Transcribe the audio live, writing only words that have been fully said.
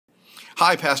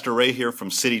Hi, Pastor Rey here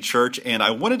from City Church, and I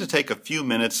wanted to take a few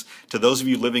minutes to those of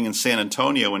you living in San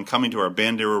Antonio and coming to our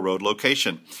Bandera Road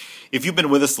location. If you've been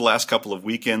with us the last couple of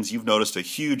weekends, you've noticed a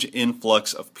huge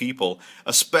influx of people,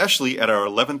 especially at our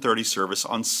 11:30 service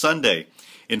on Sunday.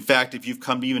 In fact, if you've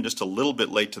come even just a little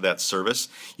bit late to that service,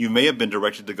 you may have been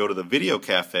directed to go to the video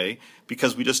cafe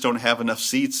because we just don't have enough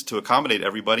seats to accommodate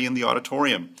everybody in the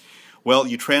auditorium. Well,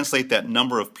 you translate that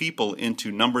number of people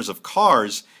into numbers of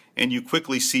cars, and you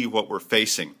quickly see what we're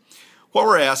facing. What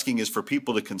we're asking is for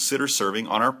people to consider serving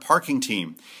on our parking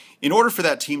team. In order for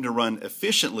that team to run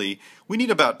efficiently, we need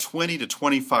about 20 to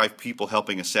 25 people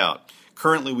helping us out.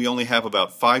 Currently, we only have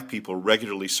about 5 people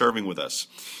regularly serving with us.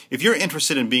 If you're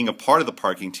interested in being a part of the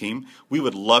parking team, we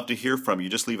would love to hear from you.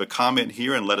 Just leave a comment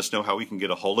here and let us know how we can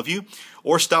get a hold of you.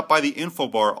 Or stop by the info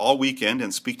bar all weekend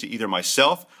and speak to either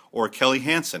myself or Kelly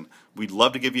Hansen. We'd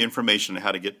love to give you information on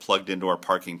how to get plugged into our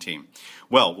parking team.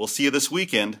 Well, we'll see you this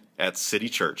weekend at City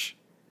Church.